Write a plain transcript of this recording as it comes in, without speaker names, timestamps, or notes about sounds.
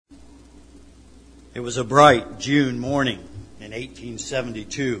It was a bright June morning in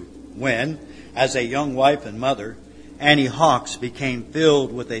 1872 when, as a young wife and mother, Annie Hawks became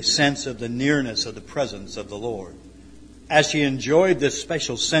filled with a sense of the nearness of the presence of the Lord. As she enjoyed this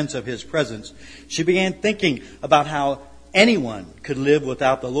special sense of His presence, she began thinking about how anyone could live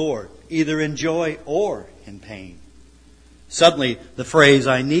without the Lord, either in joy or in pain. Suddenly, the phrase,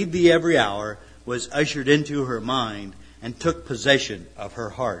 "I need thee every hour," was ushered into her mind and took possession of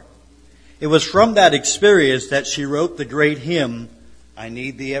her heart. It was from that experience that she wrote the great hymn, "I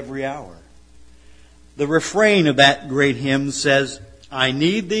Need Thee Every Hour." The refrain of that great hymn says, "I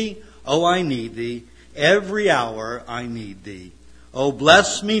need Thee, oh I need Thee, every hour I need Thee. Oh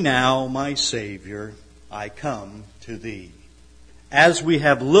bless me now, my Savior, I come to Thee." As we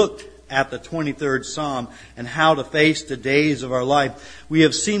have looked at the 23rd Psalm and how to face the days of our life, we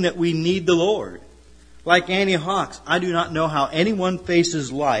have seen that we need the Lord. Like Annie Hawks, I do not know how anyone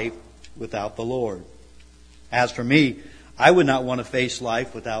faces life without the Lord. As for me, I would not want to face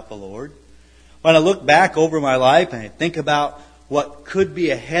life without the Lord. When I look back over my life and I think about what could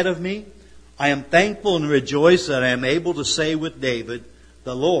be ahead of me, I am thankful and rejoice that I am able to say with David,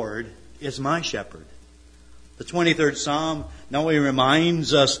 "The Lord is my shepherd." The 23rd Psalm not only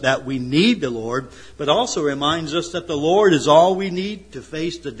reminds us that we need the Lord, but also reminds us that the Lord is all we need to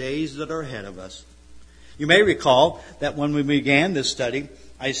face the days that are ahead of us. You may recall that when we began this study,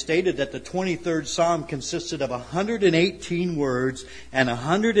 I stated that the 23rd Psalm consisted of 118 words, and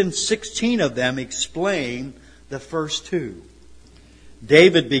 116 of them explain the first two.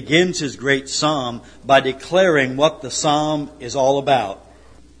 David begins his great psalm by declaring what the psalm is all about.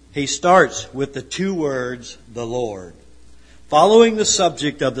 He starts with the two words, "the Lord." Following the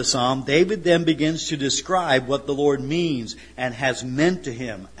subject of the psalm, David then begins to describe what the Lord means and has meant to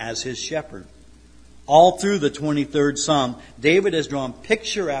him as his shepherd. All through the 23rd Psalm, David has drawn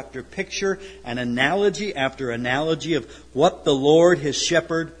picture after picture and analogy after analogy of what the Lord, his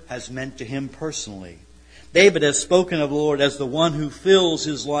shepherd, has meant to him personally. David has spoken of the Lord as the one who fills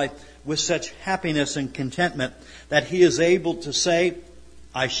his life with such happiness and contentment that he is able to say,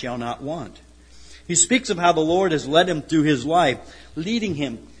 "I shall not want." He speaks of how the Lord has led him through his life, leading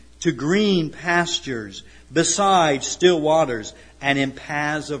him to green pastures, beside still waters, and in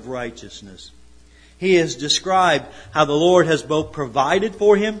paths of righteousness. He has described how the Lord has both provided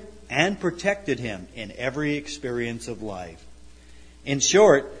for him and protected him in every experience of life. In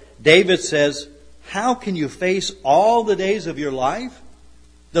short, David says, how can you face all the days of your life?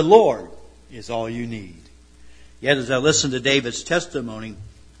 The Lord is all you need. Yet as I listen to David's testimony,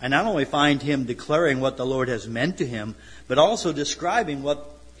 I not only find him declaring what the Lord has meant to him, but also describing what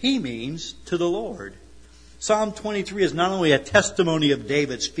he means to the Lord. Psalm 23 is not only a testimony of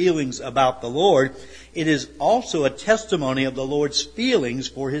David's feelings about the Lord, it is also a testimony of the Lord's feelings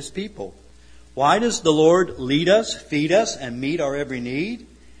for his people. Why does the Lord lead us, feed us, and meet our every need?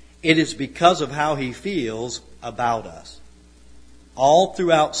 It is because of how He feels about us. All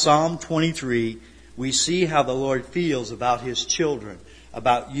throughout Psalm 23, we see how the Lord feels about His children,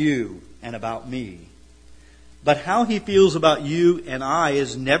 about you, and about me. But how He feels about you and I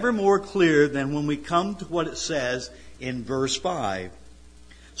is never more clear than when we come to what it says in verse 5.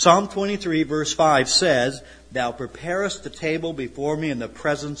 Psalm 23 verse 5 says, "Thou preparest the table before me in the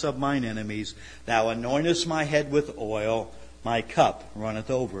presence of mine enemies. Thou anointest my head with oil. My cup runneth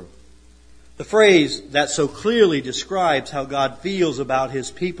over." The phrase that so clearly describes how God feels about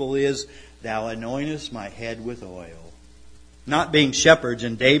His people is, "Thou anointest my head with oil." Not being shepherds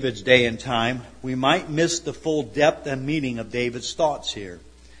in David's day and time, we might miss the full depth and meaning of David's thoughts here.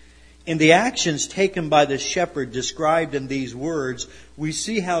 In the actions taken by the shepherd described in these words, we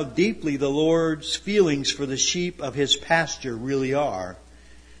see how deeply the Lord's feelings for the sheep of His pasture really are.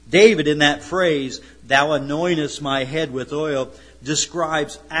 David, in that phrase, "Thou anointest my head with oil,"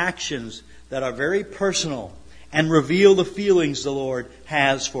 describes actions that are very personal and reveal the feelings the Lord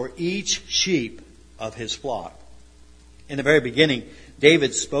has for each sheep of His flock. In the very beginning,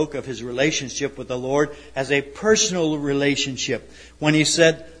 David spoke of his relationship with the Lord as a personal relationship when he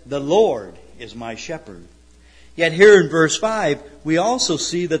said, "The Lord is my shepherd." Yet here in verse 5, we also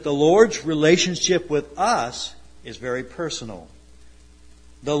see that the Lord's relationship with us is very personal.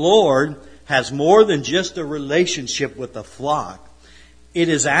 The Lord has more than just a relationship with the flock. It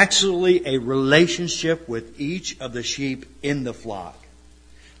is actually a relationship with each of the sheep in the flock.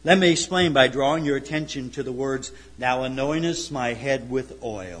 Let me explain by drawing your attention to the words, "Thou anointest my head with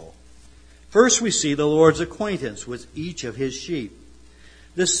oil." First, we see the Lord's acquaintance with each of His sheep.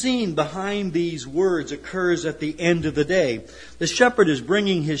 The scene behind these words occurs at the end of the day. The shepherd is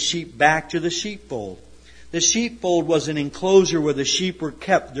bringing his sheep back to the sheepfold. The sheepfold was an enclosure where the sheep were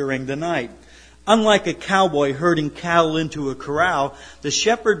kept during the night. Unlike a cowboy herding cattle into a corral, the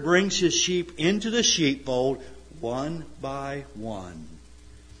shepherd brings his sheep into the sheepfold one by one.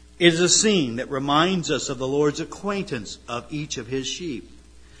 It is a scene that reminds us of the Lord's acquaintance of each of his sheep.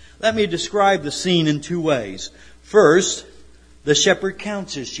 Let me describe the scene in two ways. First, the shepherd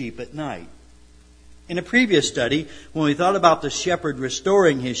counts his sheep at night. In a previous study, when we thought about the shepherd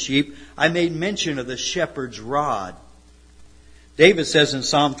restoring his sheep, I made mention of the shepherd's rod. David says in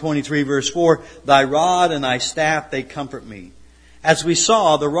Psalm 23 verse 4, "Thy rod and thy staff, they comfort me." As we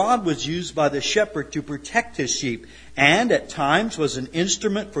saw, the rod was used by the shepherd to protect his sheep, and at times was an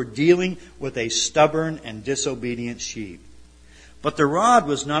instrument for dealing with a stubborn and disobedient sheep. But the rod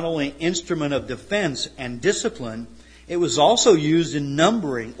was not only an instrument of defense and discipline, it was also used in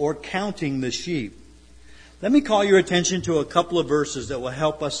numbering or counting the sheep. Let me call your attention to a couple of verses that will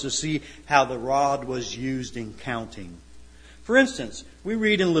help us to see how the rod was used in counting. For instance, we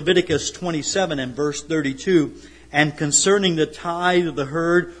read in Leviticus 27 and verse 32, "And concerning the tithe of the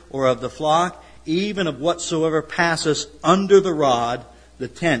herd or of the flock, even of whatsoever passeth under the rod, the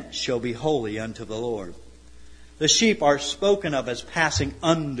tent shall be holy unto the Lord." The sheep are spoken of as passing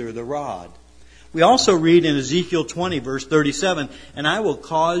under the rod. We also read in Ezekiel 20 verse 37, "And I will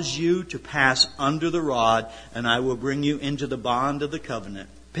cause you to pass under the rod, and I will bring you into the bond of the covenant."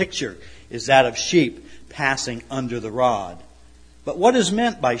 Picture is that of sheep passing under the rod. But what is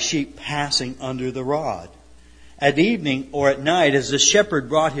meant by sheep passing under the rod? At evening or at night, as the shepherd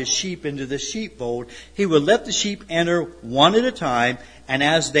brought his sheep into the sheepfold, he would let the sheep enter one at a time, and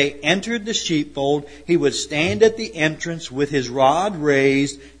as they entered the sheepfold, he would stand at the entrance with his rod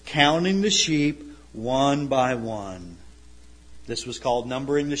raised, counting the sheep one by one. This was called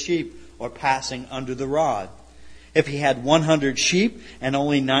numbering the sheep, or passing under the rod. If he had 100 sheep and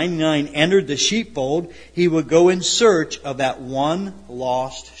only 99 entered the sheepfold, he would go in search of that one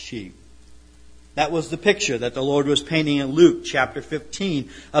lost sheep. That was the picture that the Lord was painting in Luke chapter 15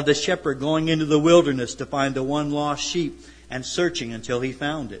 of the shepherd going into the wilderness to find the one lost sheep and searching until he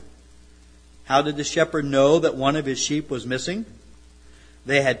found it. How did the shepherd know that one of his sheep was missing?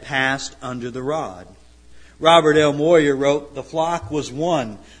 They had passed under the rod. Robert L. Moyer wrote, "The flock was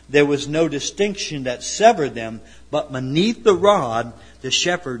one. There was no distinction that severed them, but beneath the rod, the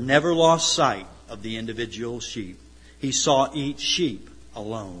shepherd never lost sight of the individual sheep. He saw each sheep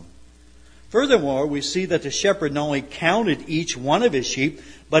alone." Furthermore, we see that the shepherd not only counted each one of his sheep,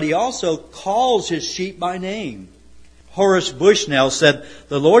 but he also calls his sheep by name. Horace Bushnell said,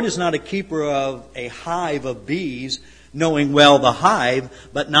 "The Lord is not a keeper of a hive of bees, knowing well the hive,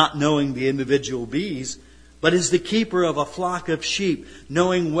 but not knowing the individual bees, but is the keeper of a flock of sheep,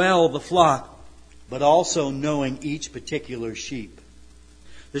 knowing well the flock, but also knowing each particular sheep."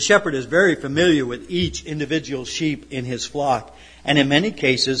 The shepherd is very familiar with each individual sheep in his flock, and in many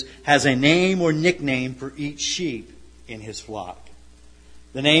cases has a name or nickname for each sheep in his flock.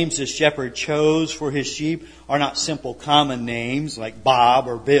 The names the shepherd chose for his sheep are not simple common names like Bob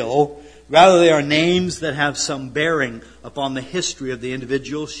or Bill. Rather, they are names that have some bearing upon the history of the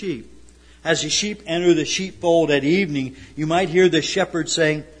individual sheep. As the sheep enter the sheepfold at evening, you might hear the shepherd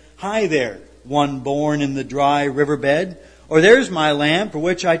saying, "Hi there, one born in the dry riverbed," or "There's my lamb for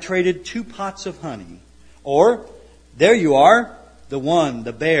which I traded 2 pots of honey," or "There you are, the one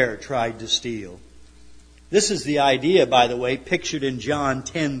the bear tried to steal." This is the idea, by the way, pictured in John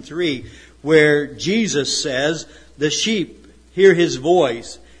 10:3, where Jesus says, "The sheep hear his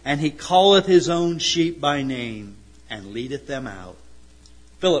voice, and he calleth his own sheep by name, and leadeth them out."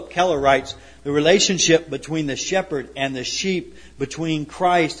 Philip Keller writes, "The relationship between the shepherd and the sheep, between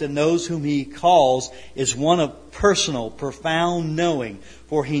Christ and those whom he calls, is one of personal, profound knowing.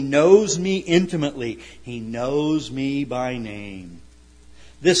 For he knows me intimately. He knows me by name."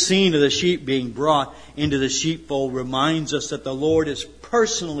 This scene of the sheep being brought into the sheepfold reminds us that the Lord is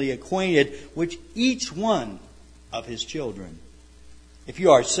personally acquainted with each one of his children. If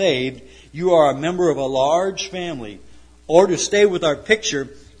you are saved, you are a member of a large family. Or to stay with our picture,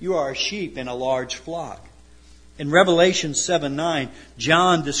 you are a sheep in a large flock. In Revelation 7:9,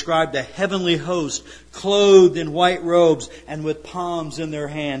 John described a heavenly host clothed in white robes and with palms in their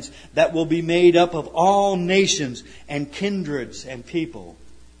hands that will be made up of all nations and kindreds and people.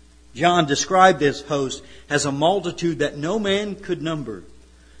 John described this host as a multitude that no man could number.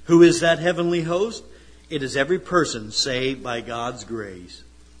 Who is that heavenly host? It is every person saved by God's grace.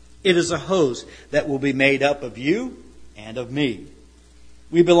 It is a host that will be made up of you and of me.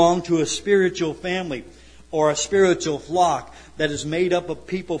 We belong to a spiritual family or a spiritual flock that is made up of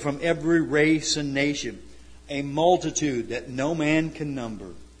people from every race and nation, a multitude that no man can number.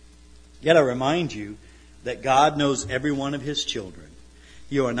 Yet I remind you that God knows every one of his children.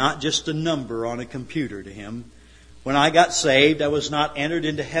 You are not just a number on a computer to Him. When I got saved, I was not entered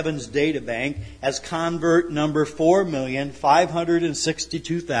into heaven's data bank as convert number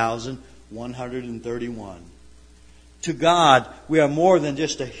 4,562,131. To God, we are more than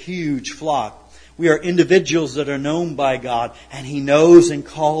just a huge flock. We are individuals that are known by God, and He knows and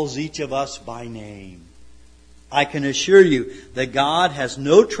calls each of us by name. I can assure you that God has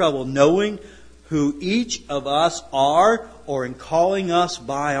no trouble knowing who each of us are or in calling us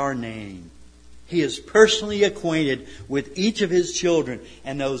by our name. He is personally acquainted with each of His children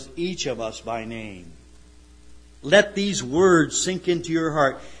and knows each of us by name. Let these words sink into your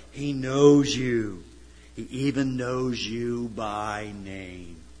heart. He knows you. He even knows you by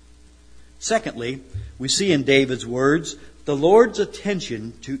name. Secondly, we see in David's words the Lord's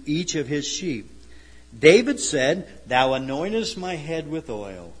attention to each of His sheep. David said, "Thou anointest my head with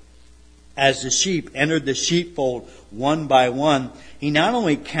oil." As the sheep entered the sheepfold one by one, He not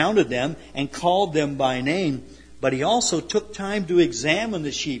only counted them and called them by name, but He also took time to examine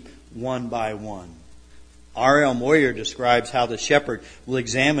the sheep one by one. R.L. Moyer describes how the shepherd will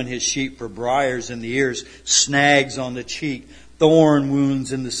examine his sheep for briars in the ears, snags on the cheek, thorn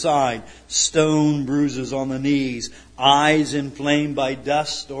wounds in the side, stone bruises on the knees, eyes inflamed by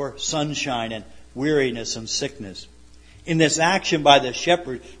dust or sunshine, and weariness and sickness. In this action by the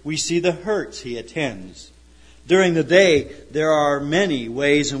shepherd, we see the hurts he attends. During the day, there are many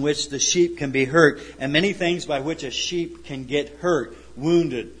ways in which the sheep can be hurt, and many things by which a sheep can get hurt,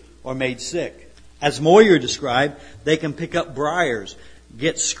 wounded, or made sick. As Moyer described, they can pick up briars,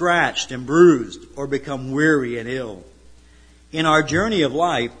 get scratched and bruised, or become weary and ill. In our journey of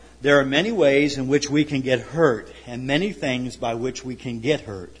life, there are many ways in which we can get hurt, and many things by which we can get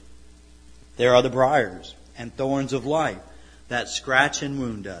hurt. There are the briars and thorns of life that scratch and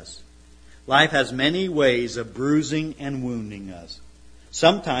wound us. Life has many ways of bruising and wounding us.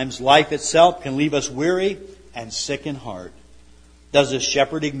 Sometimes life itself can leave us weary and sick in heart. Does the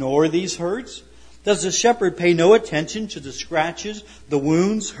shepherd ignore these hurts? Does the shepherd pay no attention to the scratches, the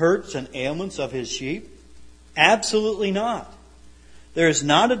wounds, hurts, and ailments of his sheep? Absolutely not. There is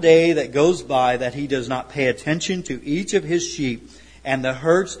not a day that goes by that He does not pay attention to each of His sheep and the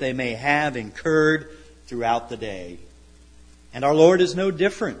hurts they may have incurred throughout the day. And our Lord is no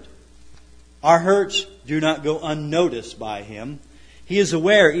different. Our hurts do not go unnoticed by Him. He is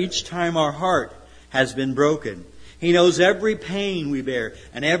aware each time our heart has been broken. He knows every pain we bear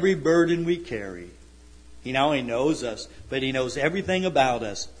and every burden we carry. He not only knows us, but He knows everything about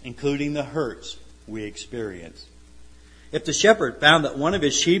us, including the hurts we experience. If the shepherd found that one of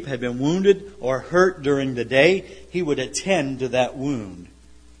his sheep had been wounded or hurt during the day, he would attend to that wound.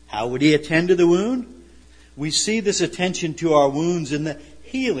 How would He attend to the wound? We see this attention to our wounds in the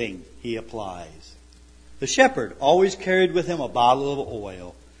healing He applies. The shepherd always carried with him a bottle of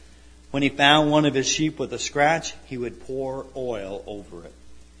oil. When he found one of his sheep with a scratch, he would pour oil over it.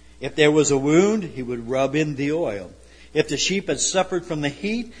 If there was a wound, he would rub in the oil. If the sheep had suffered from the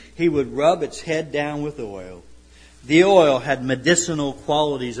heat, he would rub its head down with oil. The oil had medicinal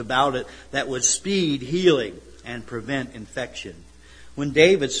qualities about it that would speed healing and prevent infection. When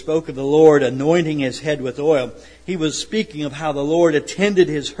David spoke of the Lord anointing his head with oil, he was speaking of how the Lord attended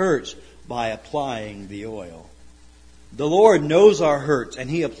his hurts by applying the oil. The Lord knows our hurts, and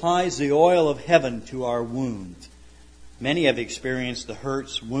He applies the oil of heaven to our wounds. Many have experienced the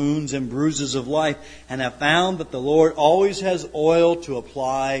hurts, wounds, and bruises of life and have found that the Lord always has oil to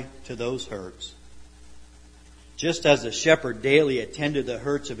apply to those hurts. Just as the shepherd daily attended the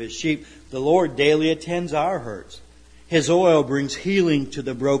hurts of his sheep, the Lord daily attends our hurts. His oil brings healing to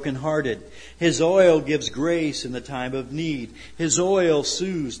the brokenhearted. His oil gives grace in the time of need. His oil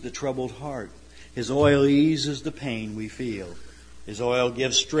soothes the troubled heart. His oil eases the pain we feel. His oil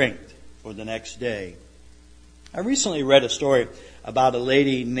gives strength for the next day. I recently read a story about a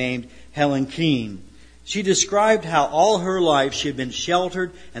lady named Helen Keene. She described how all her life she had been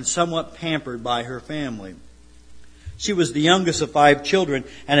sheltered and somewhat pampered by her family. She was the youngest of 5 children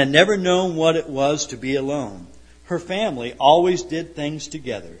and had never known what it was to be alone. Her family always did things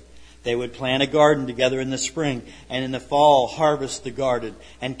together. They would plant a garden together in the spring and in the fall harvest the garden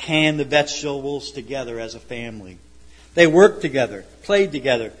and can the vegetables together as a family. They worked together, played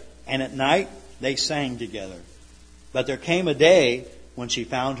together, and at night they sang together. But there came a day when she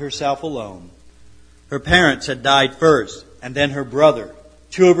found herself alone. Her parents had died first, and then her brother.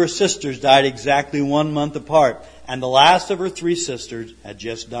 2 of her sisters died exactly 1 month apart, and the last of her 3 sisters had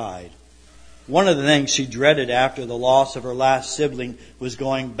just died. One of the things she dreaded after the loss of her last sibling was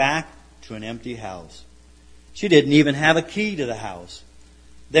going back to an empty house. She didn't even have a key to the house.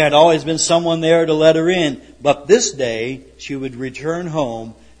 There had always been someone there to let her in, but this day she would return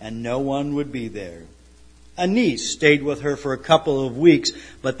home and no one would be there. A niece stayed with her for a couple of weeks,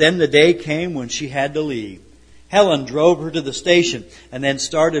 but then the day came when she had to leave. Helen drove her to the station and then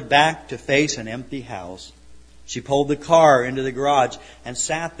started back to face an empty house. She pulled the car into the garage and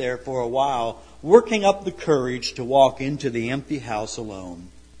sat there for a while, working up the courage to walk into the empty house alone.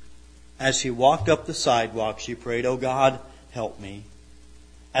 As she walked up the sidewalk, she prayed, "Oh God, help me."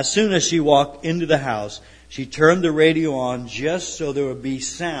 As soon as she walked into the house, she turned the radio on just so there would be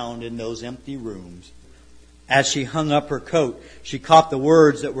sound in those empty rooms. As she hung up her coat, she caught the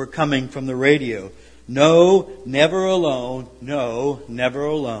words that were coming from the radio. "No, never alone. No, never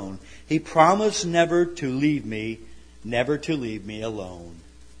alone. He promised never to leave me alone."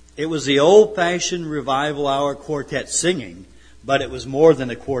 It was the old-fashioned Revival Hour quartet singing, but it was more than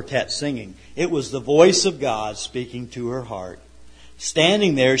a quartet singing. It was the voice of God speaking to her heart.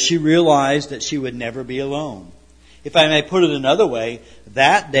 Standing there, she realized that she would never be alone. If I may put it another way,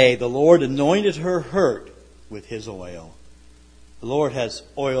 that day the Lord anointed her hurt with His oil. The Lord has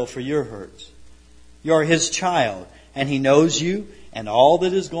oil for your hurts. You are His child, and He knows you and all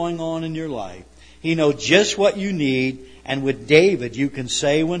that is going on in your life. He knows just what you need, and with David you can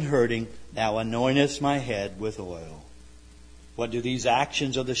say when hurting, "Thou anointest my head with oil." What do these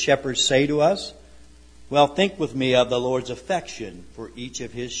actions of the shepherd say to us? Well, think with me of the Lord's affection for each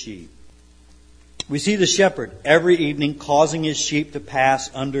of His sheep. We see the shepherd every evening causing his sheep to pass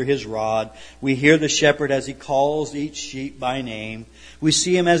under his rod. We hear the shepherd as he calls each sheep by name. We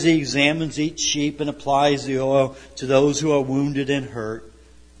see him as he examines each sheep and applies the oil to those who are wounded and hurt.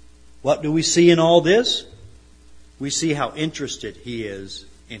 What do we see in all this? We see how interested he is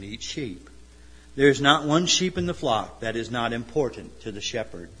in each sheep. There is not one sheep in the flock that is not important to the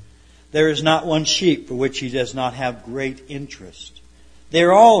shepherd. There is not one sheep for which he does not have great interest. They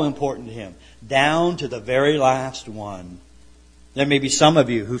are all important to him, down to the very last one. There may be some of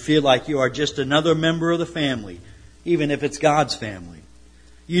you who feel like you are just another member of the family, even if it's God's family.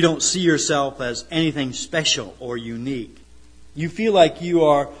 You don't see yourself as anything special or unique. You feel like you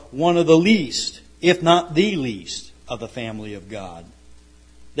are one of the least, if not the least, of the family of God.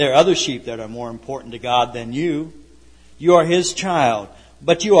 There are other sheep that are more important to God than you. You are His child,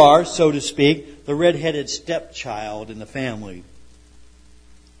 but you are, so to speak, the red-headed stepchild in the family.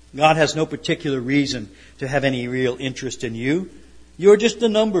 God has no particular reason to have any real interest in you. You are just a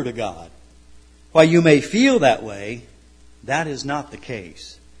number to God. While you may feel that way, that is not the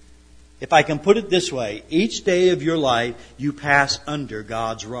case. If I can put it this way, each day of your life you pass under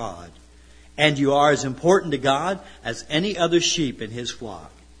God's rod. And you are as important to God as any other sheep in His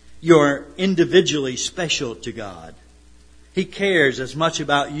flock. You are individually special to God. He cares as much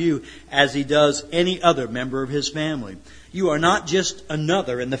about you as He does any other member of His family. You are not just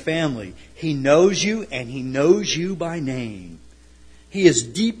another in the family. He knows you, and He knows you by name. He is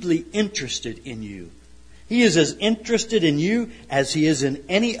deeply interested in you. He is as interested in you as He is in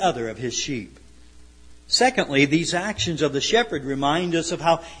any other of His sheep. Secondly, these actions of the shepherd remind us of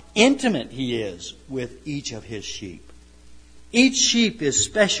how intimate He is with each of His sheep. Each sheep is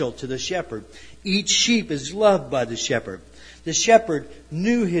special to the shepherd. Each sheep is loved by the shepherd. The shepherd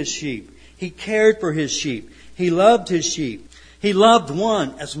knew his sheep. He cared for his sheep. He loved his sheep. He loved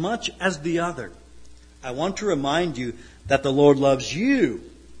one as much as the other. I want to remind you that the Lord loves you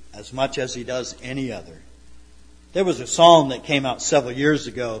as much as He does any other. There was a song that came out several years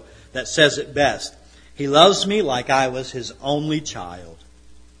ago that says it best. He loves me like I was His only child.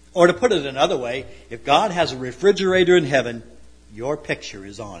 Or to put it another way, if God has a refrigerator in heaven, your picture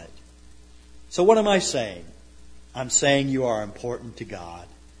is on it. So what am I saying? I'm saying you are important to God.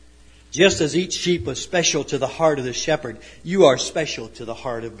 Just as each sheep was special to the heart of the shepherd, you are special to the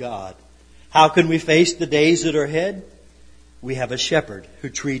heart of God. How can we face the days that are ahead? We have a shepherd who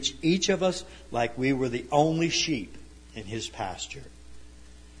treats each of us like we were the only sheep in His pasture.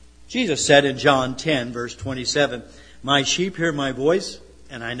 Jesus said in John 10, verse 27, "My sheep hear my voice,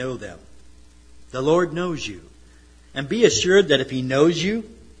 and I know them." The Lord knows you. And be assured that if He knows you,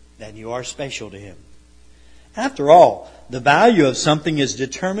 then you are special to Him. After all, the value of something is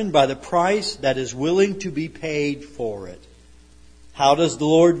determined by the price that is willing to be paid for it. How does the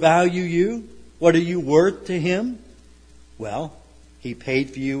Lord value you? What are you worth to Him? Well, He paid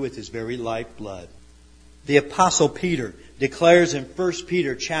for you with His very lifeblood. The Apostle Peter declares in 1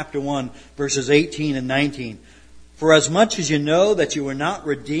 Peter chapter 1, verses 18 and 19, "For as much as you know that you were not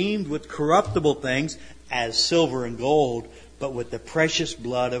redeemed with corruptible things, as silver and gold, but with the precious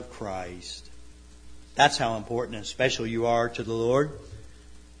blood of Christ." That's how important and special you are to the Lord.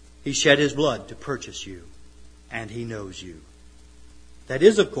 He shed His blood to purchase you, and He knows you. That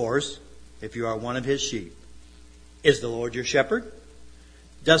is, of course, if you are one of His sheep. Is the Lord your shepherd?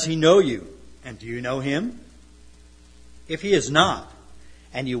 Does He know you? And do you know Him? If He is not,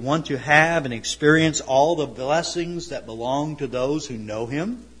 and you want to have and experience all the blessings that belong to those who know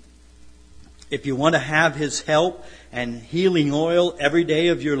Him, if you want to have His help and healing oil every day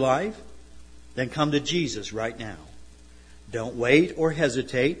of your life, then come to Jesus right now. Don't wait or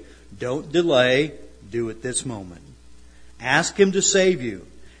hesitate. Don't delay. Do it this moment. Ask Him to save you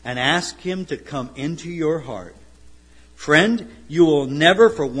and ask Him to come into your heart. Friend, you will never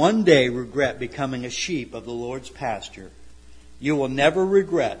for one day regret becoming a sheep of the Lord's pasture. You will never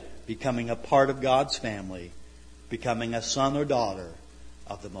regret becoming a part of God's family, becoming a son or daughter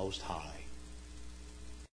of the Most High.